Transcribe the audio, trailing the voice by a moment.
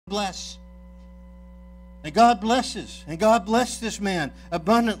bless. And God blesses. And God blessed this man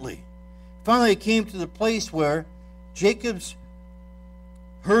abundantly. Finally, it came to the place where Jacob's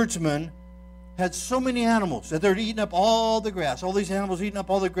herdsmen had so many animals that they're eating up all the grass. All these animals eating up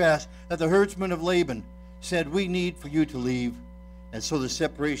all the grass that the herdsmen of Laban said, we need for you to leave. And so the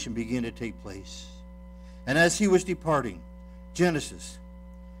separation began to take place. And as he was departing, Genesis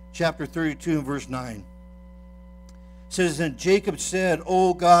chapter 32 and verse 9 says, then Jacob said,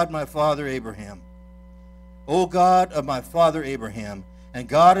 O God, my father Abraham, O God of my father Abraham, and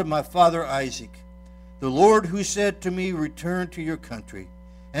God of my father Isaac, the Lord who said to me, return to your country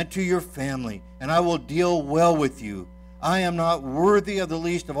and to your family, and I will deal well with you. I am not worthy of the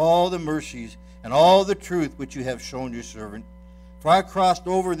least of all the mercies and all the truth which you have shown your servant. For I crossed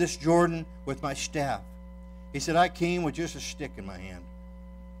over this Jordan with my staff. He said, I came with just a stick in my hand.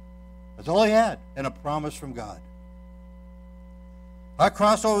 That's all he had, and a promise from God. I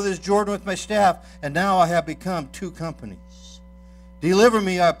crossed over this Jordan with my staff, and now I have become two companies. Deliver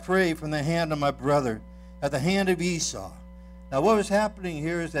me, I pray, from the hand of my brother, at the hand of Esau. Now what was happening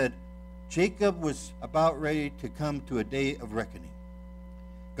here is that Jacob was about ready to come to a day of reckoning.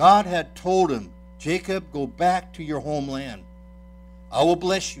 God had told him, Jacob, go back to your homeland. I will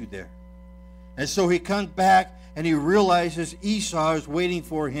bless you there. And so he comes back and he realizes Esau is waiting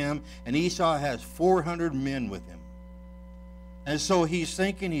for him, and Esau has 400 men with him. And so he's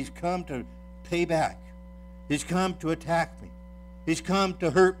thinking he's come to pay back. He's come to attack me. He's come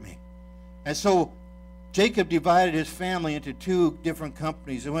to hurt me. And so Jacob divided his family into two different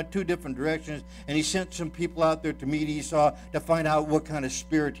companies. They went two different directions, and he sent some people out there to meet Esau to find out what kind of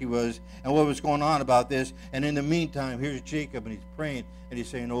spirit he was and what was going on about this. And in the meantime, here's Jacob, and he's praying, and he's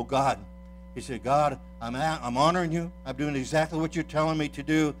saying, oh God. He said, God, I'm honoring you. I'm doing exactly what you're telling me to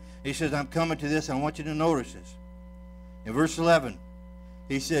do. He says, I'm coming to this, and I want you to notice this. In verse 11,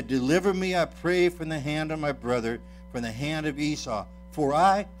 he said, deliver me, I pray, from the hand of my brother, from the hand of Esau, for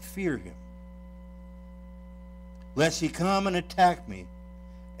I fear him, lest he come and attack me,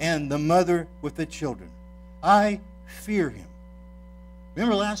 and the mother with the children. I fear him.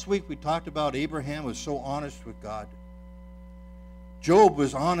 Remember last week we talked about Abraham was so honest with God. Job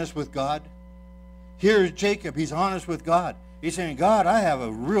was honest with God. Here's Jacob. He's honest with God. He's saying, God, I have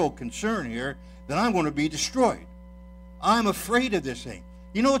a real concern here that I'm going to be destroyed. I'm afraid of this thing.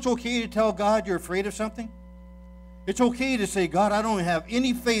 You know it's okay to tell God you're afraid of something? It's okay to say, God, I don't have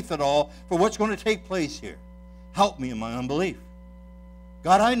any faith at all for what's going to take place here. Help me in my unbelief.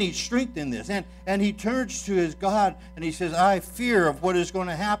 God, I need strength in this. And he turns to his God and he says, I fear of what is going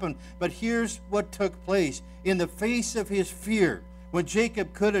to happen. But here's what took place. In the face of his fear, when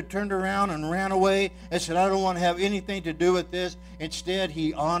Jacob could have turned around and ran away and said, I don't want to have anything to do with this, instead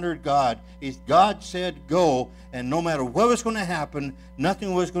he honored God. God said go, and no matter what was going to happen,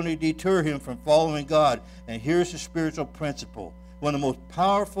 nothing was going to deter him from following God. And here's the spiritual principle. One of the most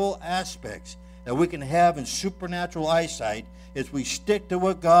powerful aspects that we can have in supernatural eyesight is we stick to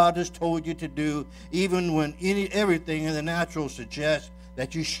what God has told you to do, even when everything in the natural suggests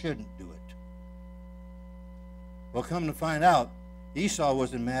that you shouldn't do it. Well, come to find out, Esau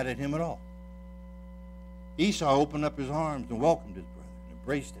wasn't mad at him at all. Esau opened up his arms and welcomed his brother and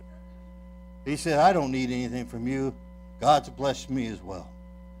embraced him. He said, I don't need anything from you. God's blessed me as well.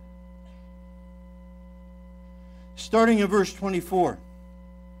 Starting in verse 24,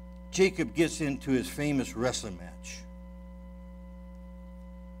 Jacob gets into his famous wrestling match.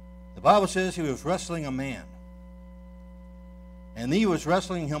 The Bible says he was wrestling a man. And he was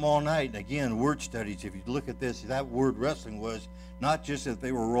wrestling him all night. And again, word studies, if you look at this, that word wrestling was not just that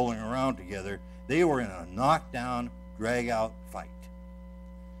they were rolling around together. They were in a knockdown, drag-out fight.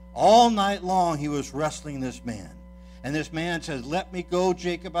 All night long, he was wrestling this man. And this man says, let me go,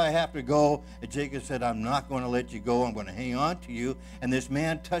 Jacob, I have to go. And Jacob said, I'm not going to let you go. I'm going to hang on to you. And this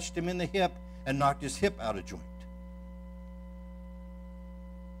man touched him in the hip and knocked his hip out of joint.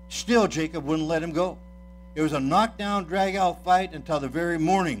 Still, Jacob wouldn't let him go. It was a knockdown, drag-out fight until the very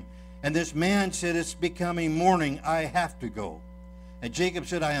morning. And this man said, it's becoming morning. I have to go. And Jacob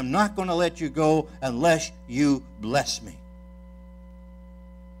said, I am not going to let you go unless you bless me.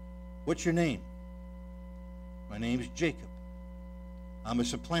 What's your name? My name is Jacob. I'm a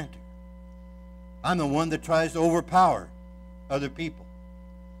supplanter. I'm the one that tries to overpower other people.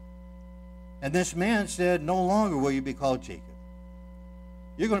 And this man said, no longer will you be called Jacob.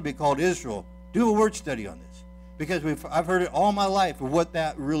 You're going to be called Israel. Do a word study on this, because I've heard it all my life of what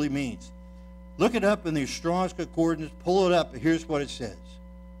that really means. Look it up in the Strong's Concordance. Pull it up. Here's what it says.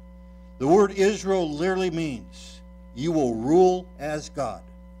 The word Israel literally means you will rule as God.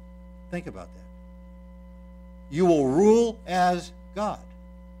 Think about that. You will rule as God.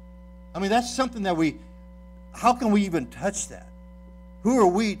 I mean, that's something that how can we even touch that? Who are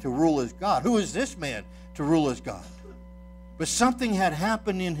we to rule as God? Who is this man to rule as God? But something had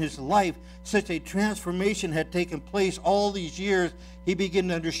happened in his life, such a transformation had taken place all these years, he began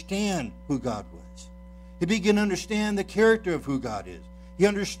to understand who God was. He began to understand the character of who God is. He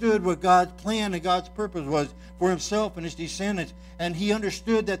understood what God's plan and God's purpose was for himself and his descendants. And he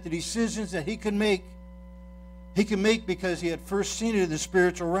understood that the decisions that he could make because he had first seen it in the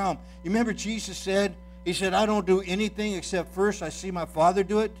spiritual realm. You remember Jesus said, he said, I don't do anything except first I see my Father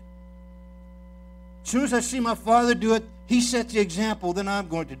do it. As soon as I see my Father do it, he sets the example, then I'm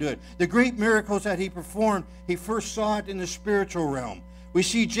going to do it. The great miracles that he performed, he first saw it in the spiritual realm. We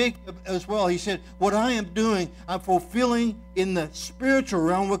see Jacob as well. He said, what I am doing, I'm fulfilling in the spiritual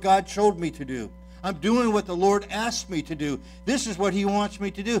realm what God showed me to do. I'm doing what the Lord asked me to do. This is what he wants me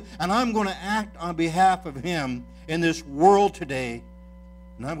to do. And I'm going to act on behalf of him in this world today.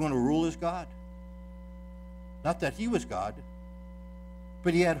 And I'm going to rule as God. Not that he was God,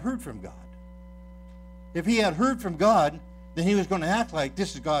 but he had heard from God. If he had heard from God, then he was going to act like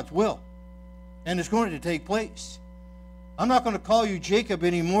this is God's will. And it's going to take place. I'm not going to call you Jacob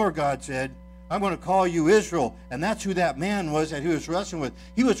anymore, God said. I'm going to call you Israel. And that's who that man was that he was wrestling with.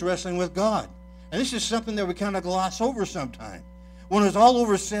 He was wrestling with God. And this is something that we kind of gloss over sometimes. When it was all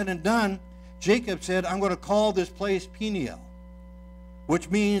over said and done, Jacob said, I'm going to call this place Peniel, which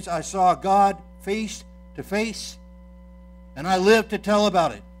means I saw God face to face, and I lived to tell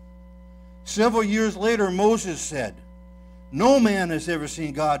about it. Several years later, Moses said, no man has ever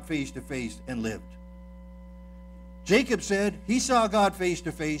seen God face to face and lived. Jacob said he saw God face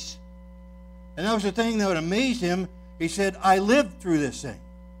to face, and that was the thing that amazed him. He said, I lived through this thing.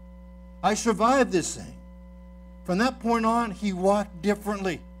 I survived this thing. From that point on, he walked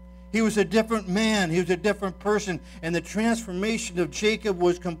differently. He was a different man. He was a different person. And the transformation of Jacob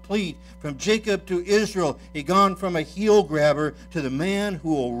was complete. From Jacob to Israel, he gone from a heel grabber to the man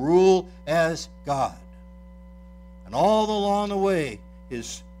who will rule as God. And all along the way,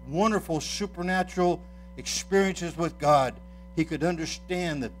 his wonderful supernatural experiences with God, he could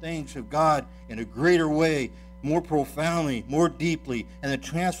understand the things of God in a greater way, more profoundly, more deeply. And the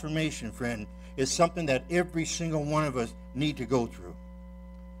transformation, friend, is something that every single one of us need to go through.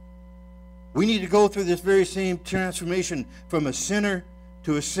 We need to go through this very same transformation from a sinner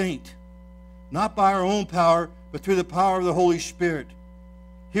to a saint. Not by our own power, but through the power of the Holy Spirit.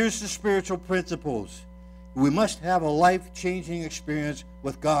 Here's the spiritual principles. We must have a life-changing experience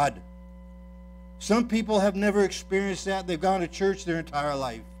with God. Some people have never experienced that. They've gone to church their entire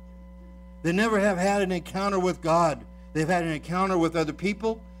life. They never have had an encounter with God. They've had an encounter with other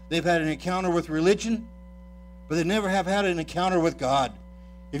people. They've had an encounter with religion. But they never have had an encounter with God.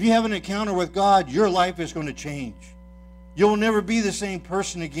 If you have an encounter with God, your life is going to change. You'll never be the same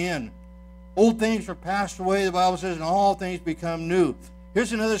person again. Old things are passed away, the Bible says, and all things become new.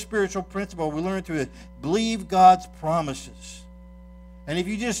 Here's another spiritual principle we learn through it. Believe God's promises. And if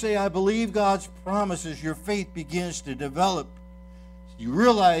you just say, I believe God's promises, your faith begins to develop. You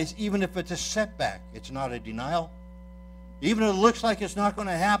realize even if it's a setback, it's not a denial. Even if it looks like it's not going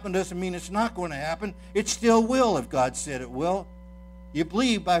to happen, doesn't mean it's not going to happen. It still will if God said it will. You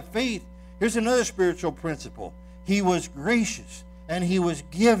believe by faith. Here's another spiritual principle. He was gracious and he was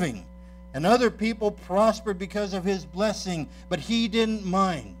giving. And other people prospered because of his blessing, but he didn't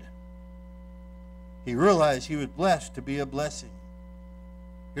mind. He realized he was blessed to be a blessing.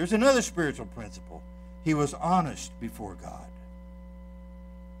 Here's another spiritual principle. He was honest before God.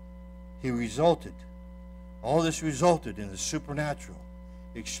 All this resulted in a supernatural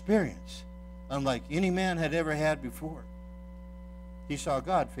experience unlike any man had ever had before. He saw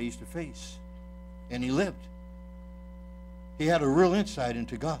God face to face, and he lived. He had a real insight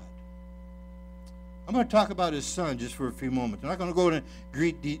into God. I'm going to talk about his son just for a few moments. I'm not going to go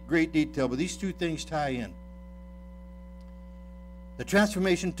into great detail, but these two things tie in. The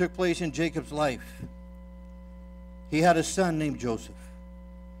transformation took place in Jacob's life. He had a son named Joseph,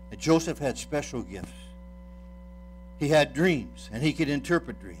 and Joseph had special gifts. He had dreams, and he could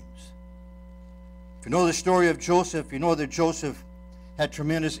interpret dreams. If you know the story of Joseph, you know that Joseph had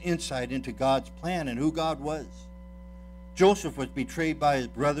tremendous insight into God's plan and who God was. Joseph was betrayed by his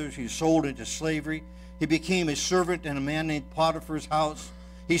brothers. He was sold into slavery. He became a servant in a man named Potiphar's house.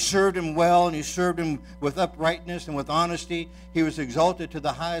 He served him well, and he served him with uprightness and with honesty. He was exalted to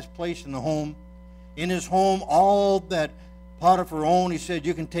the highest place in the home. In his home, all that Potiphar owned, he said,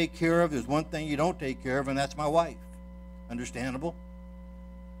 you can take care of. There's one thing you don't take care of, and that's my wife. Understandable.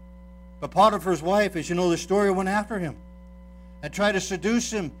 But Potiphar's wife, as you know the story, went after him and tried to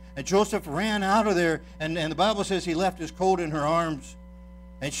seduce him. And Joseph ran out of there, and the Bible says he left his coat in her arms.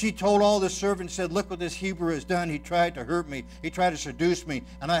 And she told all the servants, said, look what this Hebrew has done. He tried to hurt me. He tried to seduce me,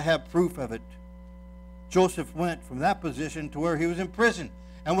 and I have proof of it. Joseph went from that position to where he was in prison.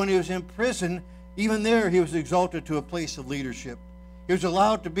 And when he was in prison, even there he was exalted to a place of leadership. He was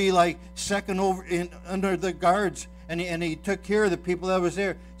allowed to be like second under the guards, and he took care of the people that was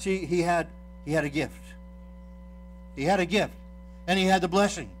there. See, he had a gift. He had a gift, and he had the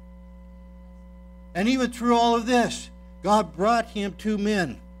blessing. And even through all of this, God brought him two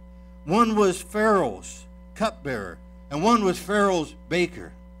men. One was Pharaoh's cupbearer, and one was Pharaoh's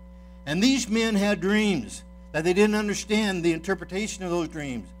baker. And these men had dreams that they didn't understand the interpretation of those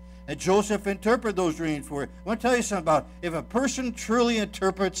dreams. And Joseph interpreted those dreams for it. I want to tell you something about it. If a person truly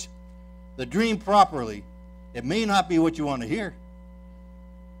interprets the dream properly, it may not be what you want to hear.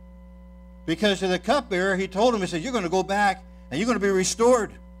 Because to the cupbearer, he told him, he said, you're going to go back and you're going to be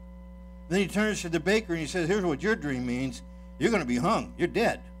restored. Then he turns to the baker and he says, here's what your dream means. You're going to be hung. You're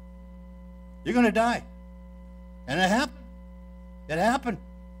dead. You're going to die. And it happened. It happened.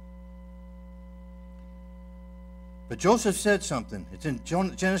 But Joseph said something. It's in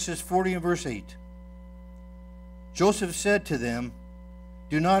Genesis 40 and verse 8. Joseph said to them,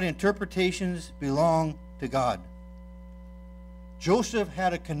 do not interpretations belong to God? Joseph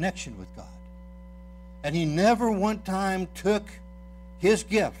had a connection with God. And he never one time took his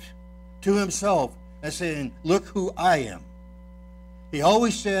gift to himself and saying, look who I am. He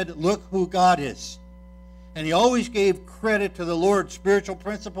always said, look who God is. And he always gave credit to the Lord. Spiritual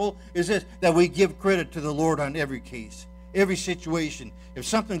principle is this, that we give credit to the Lord on every case, every situation. If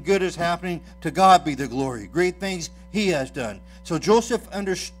something good is happening, to God be the glory. Great things he has done. So Joseph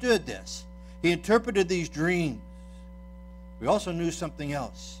understood this. He interpreted these dreams. We also knew something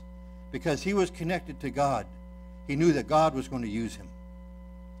else. Because he was connected to God, he knew that God was going to use him.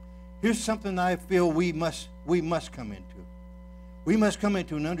 Here's something I feel we must come into. We must come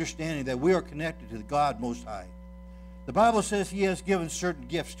into an understanding that we are connected to God Most High. The Bible says he has given certain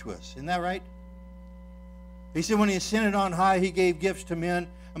gifts to us. Isn't that right? He said when he ascended on high, he gave gifts to men.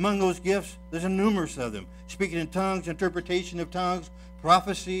 Among those gifts, there's a numerous of them. Speaking in tongues, interpretation of tongues,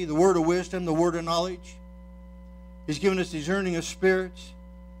 prophecy, the word of wisdom, the word of knowledge. He's given us discerning of spirits.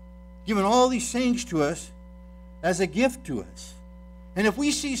 Given all these things to us as a gift to us. And if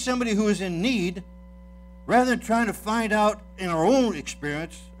we see somebody who is in need, rather than trying to find out in our own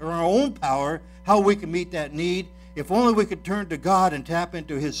experience or our own power how we can meet that need, if only we could turn to God and tap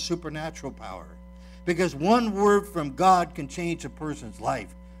into his supernatural power. Because one word from God can change a person's life.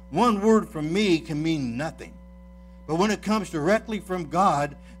 One word from me can mean nothing. But when it comes directly from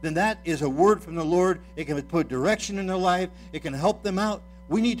God, then that is a word from the Lord. It can put direction in their life. It can help them out.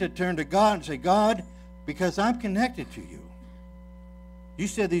 We need to turn to God and say, God, because I'm connected to you. You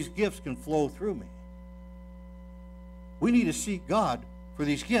said these gifts can flow through me. We need to seek God for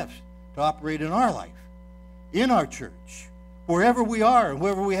these gifts to operate in our life, in our church, wherever we are and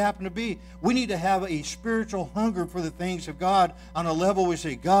wherever we happen to be. We need to have a spiritual hunger for the things of God on a level where we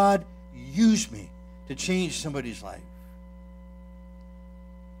say, God, use me to change somebody's life.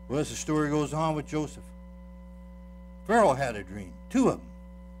 Well, as the story goes on with Joseph, Pharaoh had a dream, two of them.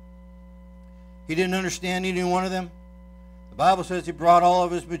 He didn't understand any one of them. The Bible says he brought all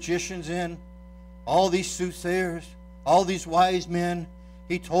of his magicians in, all these soothsayers, all these wise men.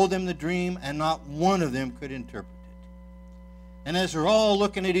 He told them the dream, and not one of them could interpret it. And as they're all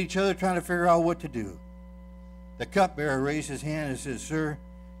looking at each other trying to figure out what to do, the cupbearer raised his hand and said, sir,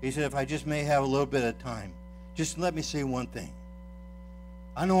 he said, if I just may have a little bit of time, just let me say one thing.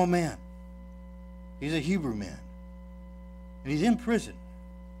 I know a man. He's a Hebrew man. And he's in prison.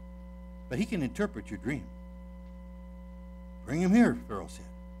 But he can interpret your dream. Bring him here, Pharaoh said.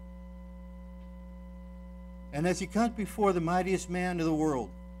 And as he comes before the mightiest man of the world,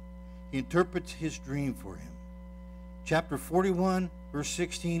 he interprets his dream for him. Chapter 41, verse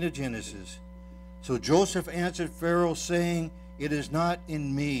 16 of Genesis. So Joseph answered Pharaoh, saying, it is not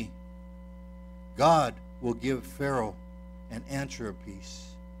in me. God will give Pharaoh an answer of peace.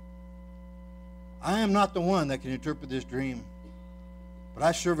 I am not the one that can interpret this dream, but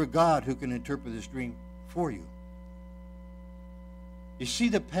I serve a God who can interpret this dream for you. You see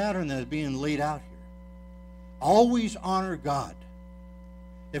the pattern that is being laid out here. Always honor God.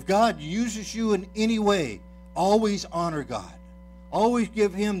 If God uses you in any way, always honor God. Always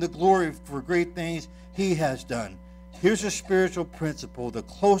give him the glory for great things he has done. Here's a spiritual principle. The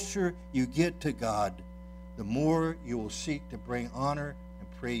closer you get to God, the more you will seek to bring honor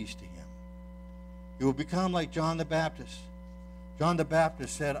and praise to him. You will become like John the Baptist. John the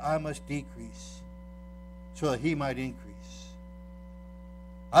Baptist said, I must decrease so that he might increase.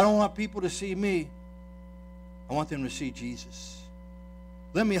 I don't want people to see me. I want them to see Jesus.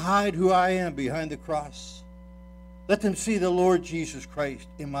 Let me hide who I am behind the cross. Let them see the Lord Jesus Christ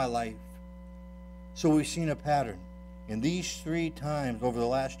in my life. So we've seen a pattern. In these 3 times over the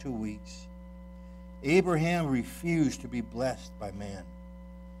last 2 weeks, Abraham refused to be blessed by man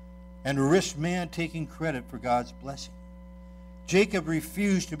and risked man taking credit for God's blessing. Jacob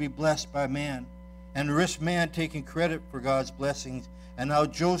refused to be blessed by man and risked man taking credit for God's blessings. And now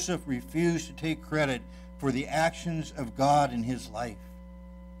Joseph refused to take credit for the actions of God in his life.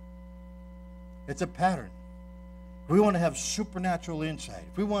 It's a pattern. If we want to have supernatural insight,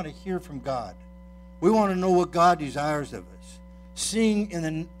 if we want to hear from God, we want to know what God desires of us. Seeing in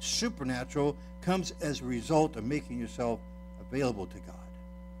the supernatural comes as a result of making yourself available to God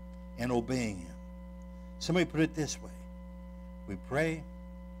and obeying Him. Somebody put it this way: we pray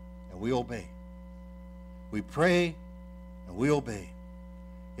and we obey. We pray and we obey.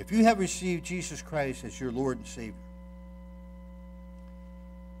 If you have received Jesus Christ as your Lord and Savior,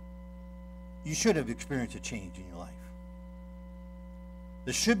 you should have experienced a change in your life.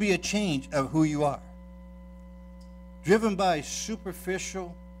 There should be a change of who you are. Driven by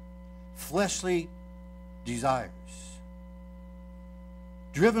superficial, fleshly desires.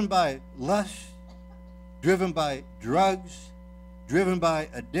 Driven by lust, driven by drugs, driven by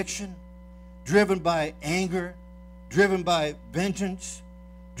addiction, driven by anger, driven by vengeance,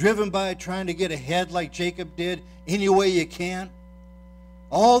 driven by trying to get ahead like Jacob did any way you can.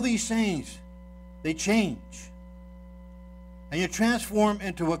 All these things, they change. And you transform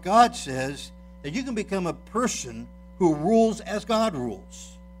into what God says, that you can become a person who rules as God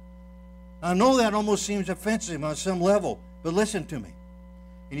rules. I know that almost seems offensive on some level, but listen to me.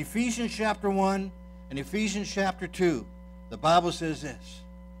 In Ephesians chapter 1 and Ephesians chapter 2, the Bible says this: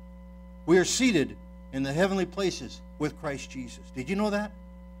 we are seated in the heavenly places with Christ Jesus. Did you know that?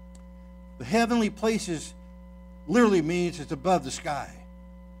 The heavenly places literally means it's above the sky.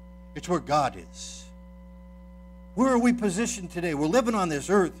 It's where God is. Where are we positioned today? We're living on this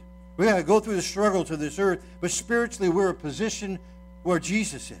earth. We got to go through the struggle to this earth, but spiritually we're a position where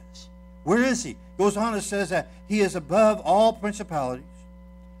Jesus is. Where is He? Goes on and says that He is above all principalities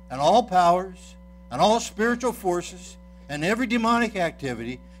and all powers and all spiritual forces and every demonic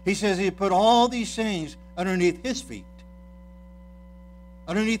activity. He says He put all these things underneath His feet.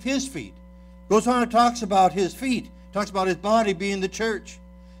 Underneath His feet. Goes on and talks about His feet. Talks about His body being the church.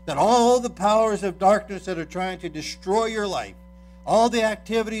 That all the powers of darkness that are trying to destroy your life, all the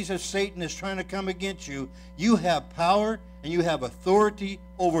activities of Satan that's trying to come against you, you have power and you have authority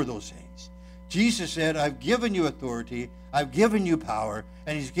over those things. Jesus said, I've given you authority, I've given you power,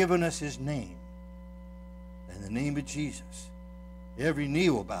 and He's given us His name. In the name of Jesus, every knee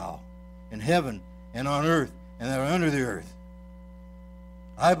will bow in heaven and on earth and that are under the earth.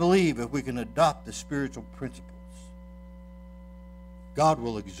 I believe if we can adopt the spiritual principles, God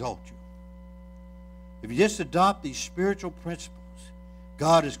will exalt you. If you just adopt these spiritual principles,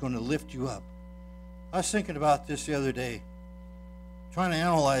 God is going to lift you up. I was thinking about this the other day, trying to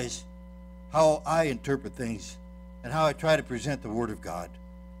analyze how I interpret things and how I try to present the Word of God.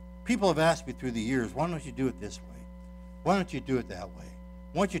 People have asked me through the years, why don't you do it this way? Why don't you do it that way?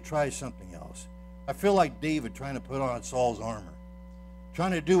 Why don't you try something else? I feel like David trying to put on Saul's armor,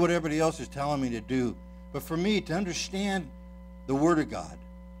 trying to do what everybody else is telling me to do. But for me, to understand the Word of God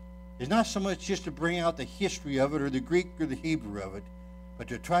is not so much just to bring out the history of it or the Greek or the Hebrew of it, but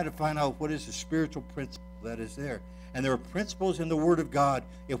to try to find out what is the spiritual principle that is there. And there are principles in the Word of God.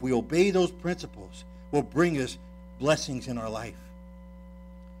 If we obey those principles, will bring us blessings in our life.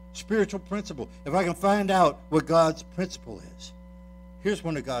 Spiritual principle. If I can find out what God's principle is, here's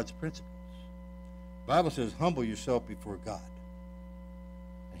one of God's principles. The Bible says, humble yourself before God,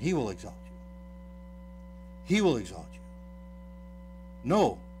 and He will exalt you. He will exalt you.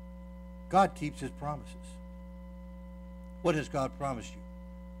 No, God keeps His promises. What has God promised you?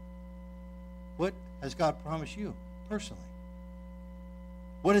 What has God promised you personally?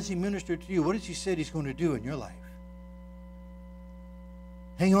 What has He ministered to you? What has He said He's going to do in your life?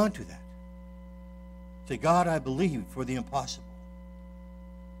 Hang on to that. Say, God, I believe for the impossible.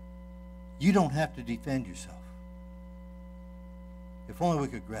 You don't have to defend yourself. If only we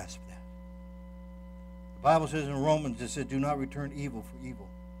could grasp that. The Bible says in Romans, it said, do not return evil for evil.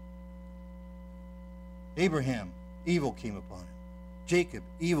 Abraham, evil came upon him. Jacob,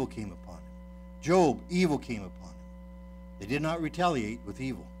 evil came upon him. Job, evil came upon him. They did not retaliate with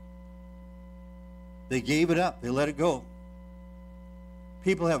evil. They gave it up. They let it go.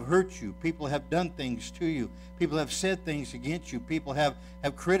 People have hurt you. People have done things to you. People have said things against you. People have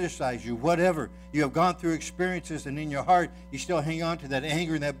criticized you, whatever. You have gone through experiences, and in your heart, you still hang on to that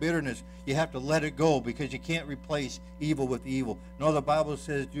anger and that bitterness. You have to let it go because you can't replace evil with evil. No, the Bible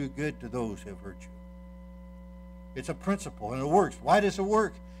says do good to those who have hurt you. It's a principle, and it works. Why does it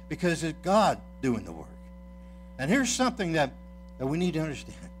work? Because it's God doing the work. And here's something that we need to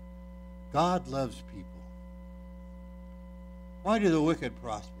understand. God loves people. Why do the wicked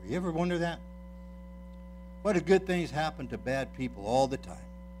prosper? You ever wonder that? Why do good things happen to bad people all the time?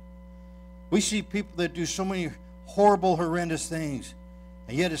 We see people that do so many horrible, horrendous things,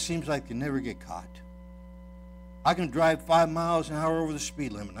 and yet it seems like they never get caught. I can drive 5 miles an hour over the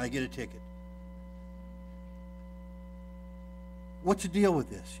speed limit, and I get a ticket. What's the deal with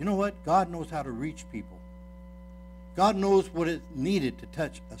this? You know what? God knows how to reach people. God knows what is needed to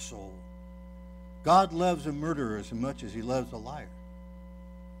touch a soul. God loves a murderer as much as he loves a liar.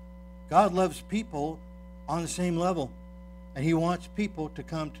 God loves people on the same level, and he wants people to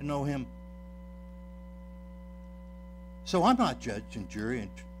come to know him. So I'm not judge and jury and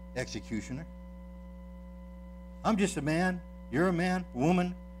executioner. I'm just a man, you're a man,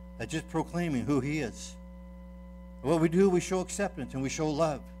 woman, that's just proclaiming who he is. What we do, we show acceptance and we show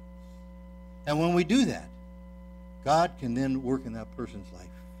love. And when we do that, God can then work in that person's life.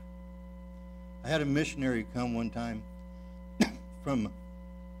 I had a missionary come one time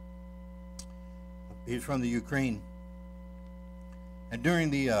he's from the Ukraine. And during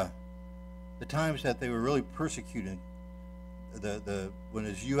the times that they were really persecuted, when it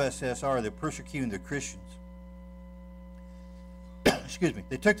was USSR, they're persecuting the Christians. Excuse me.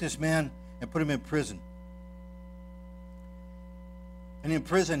 They took this man and put him in prison. And in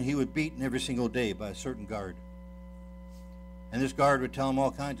prison, he was beaten every single day by a certain guard. And this guard would tell him all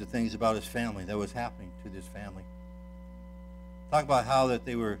kinds of things about his family that was happening to this family. Talk about how that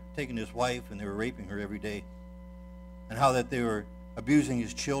they were taking his wife and they were raping her every day. And how that they were abusing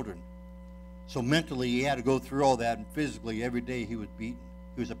his children. So mentally he had to go through all that, and physically every day he was beaten.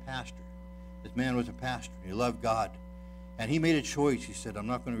 He was a pastor. This man was a pastor. He loved God. And he made a choice. He said, I'm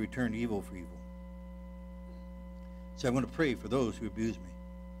not going to return evil for evil. So I'm going to pray for those who abuse me.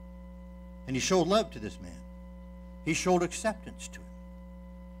 And he showed love to this man. He showed acceptance to him.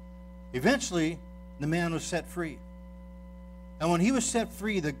 Eventually, the man was set free. And when he was set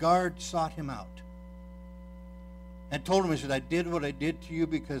free, the guard sought him out and told him, he said, I did what I did to you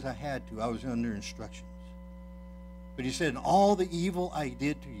because I had to. I was under instructions. But he said, in all the evil I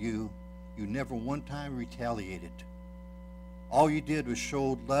did to you, you never one time retaliated. All you did was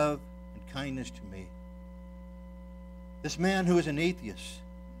showed love and kindness to me. This man who was an atheist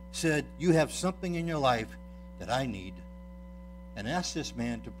said, you have something in your life that I need, and asked this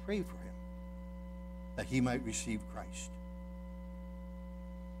man to pray for him that he might receive Christ.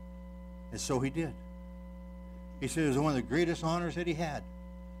 And so he did. He said it was one of the greatest honors that he had.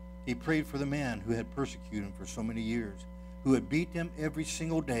 He prayed for the man who had persecuted him for so many years, who had beat him every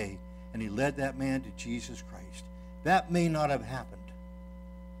single day, and he led that man to Jesus Christ. That may not have happened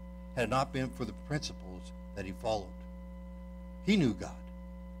had it not been for the principles that he followed. He knew God.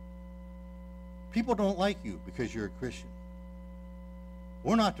 People don't like you because you're a Christian.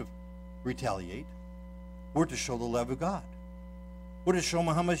 We're not to retaliate. We're to show the love of God. We're to show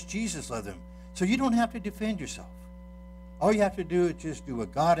them how much Jesus loved them. So you don't have to defend yourself. All you have to do is just do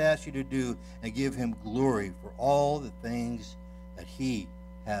what God asks you to do and give him glory for all the things that he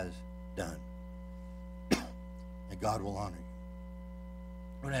has done. And God will honor you.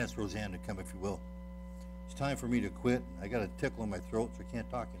 I'm going to ask Roseanne to come, if you will. It's time for me to quit. I got a tickle in my throat, so I can't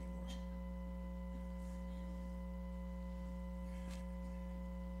talk anymore.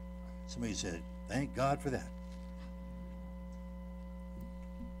 Somebody said, thank God for that.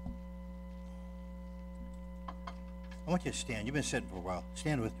 I want you to stand. You've been sitting for a while.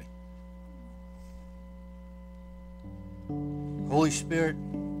 Stand with me. Holy Spirit,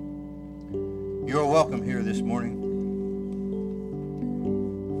 you are welcome here this morning.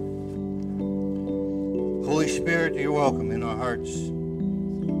 Holy Spirit, you're welcome in our hearts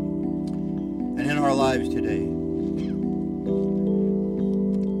and in our lives today.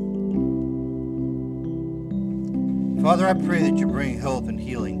 Father, I pray that you bring health and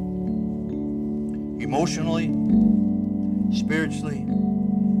healing emotionally, spiritually,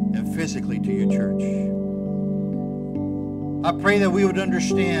 and physically to your church. I pray that we would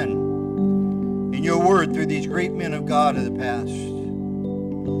understand in your word through these great men of God of the past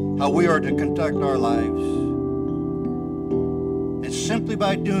how we are to conduct our lives. And simply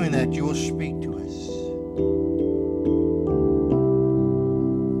by doing that, you will speak to us.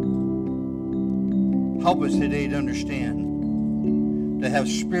 Help us today to understand to have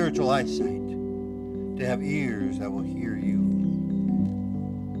spiritual eyesight, to have ears that will hear you.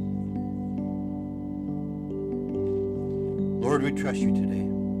 Lord, we trust you today.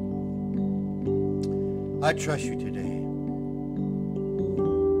 I trust you today.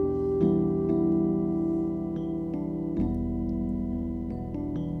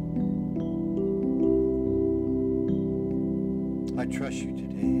 I trust you today.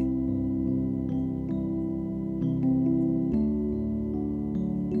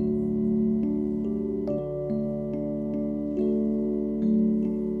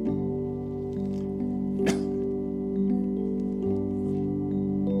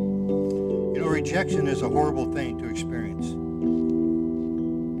 Rejection is a horrible thing to experience.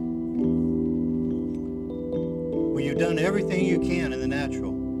 When you've done everything you can in the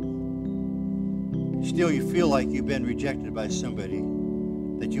natural, still you feel like you've been rejected by somebody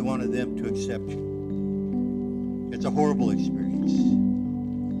that you wanted them to accept you. It's a horrible experience.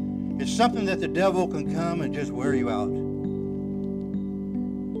 It's something that the devil can come and just wear you out.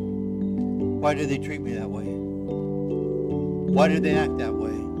 Why did they treat me that way? Why did they act that way?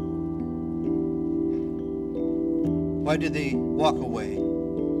 Why did they walk away?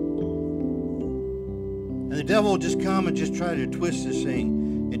 And the devil will just come and just try to twist this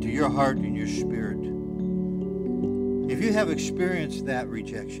thing into your heart and your spirit. If you have experienced that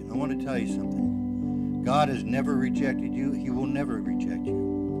rejection, I want to tell you something. God has never rejected you. He will never reject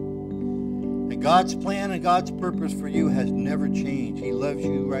you. And God's plan and God's purpose for you has never changed. He loves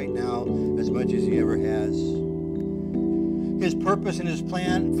you right now as much as he ever has. His purpose and his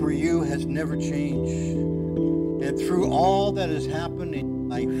plan for you has never changed. And through all that has happened in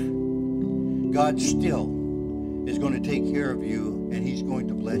life, God still is going to take care of you, and he's going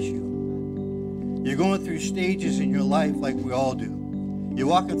to bless you. You're going through stages in your life like we all do. You're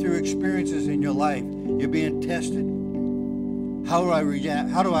walking through experiences in your life. You're being tested. How do I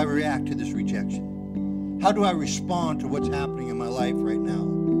react? How do I react to this rejection? How do I respond to what's happening in my life right now?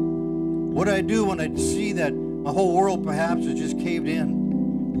 What do I do when I see that my whole world perhaps is just caved in?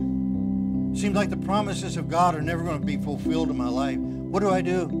 Seems like the promises of God are never going to be fulfilled in my life. What do?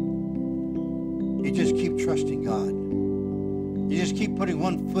 You just keep trusting God. You just keep putting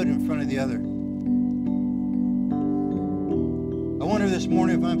one foot in front of the other. I wonder this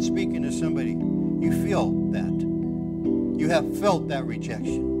morning if I'm speaking to somebody, you feel that. You have felt that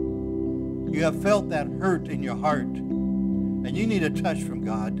rejection. You have felt that hurt in your heart. And you need a touch from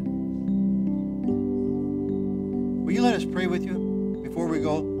God. Will you let us pray with you before we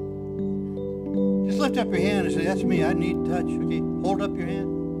go? Just lift up your hand and say, that's me, I need touch. Okay, hold up your hand.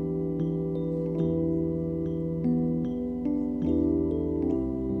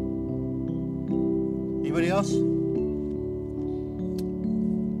 Anybody else?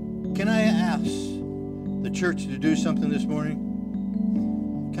 Can I ask the church to do something this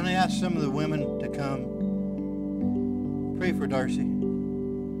morning? Can I ask some of the women to come? Pray for Darcy.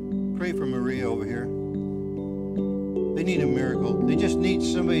 Pray for Maria over here. They need a miracle. They just need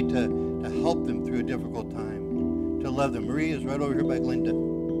somebody to help them through a difficult time, to love them. Maria is right over here by Glenda.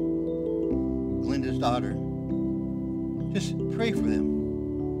 Glenda's daughter. Just pray for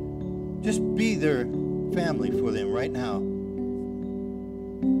them. Just be their family for them right now.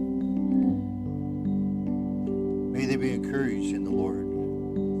 May they be encouraged in the Lord.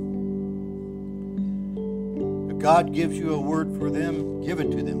 If God gives you a word for them, give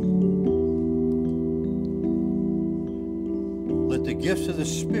it to them. Let the gifts of the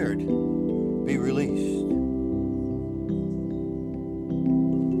Spirit be released.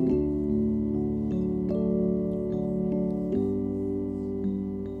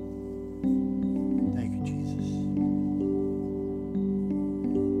 Thank you, Jesus.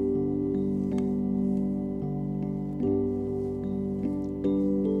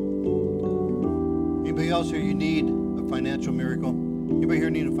 Anybody else here, you need a financial miracle? Anybody here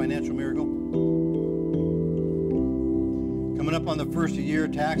need a financial miracle? Coming up on the first of the year,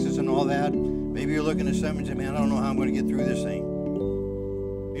 taxes and all that. Maybe you're looking at something and say, man, I don't know how I'm going to get through this thing.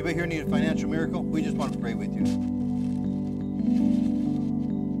 Anybody here need a financial miracle? We just want to pray with you.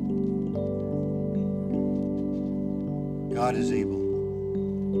 God is able.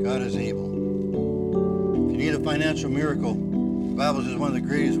 God is able. If you need a financial miracle, the Bible says one of the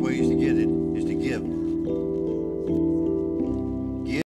greatest ways to get it is to give.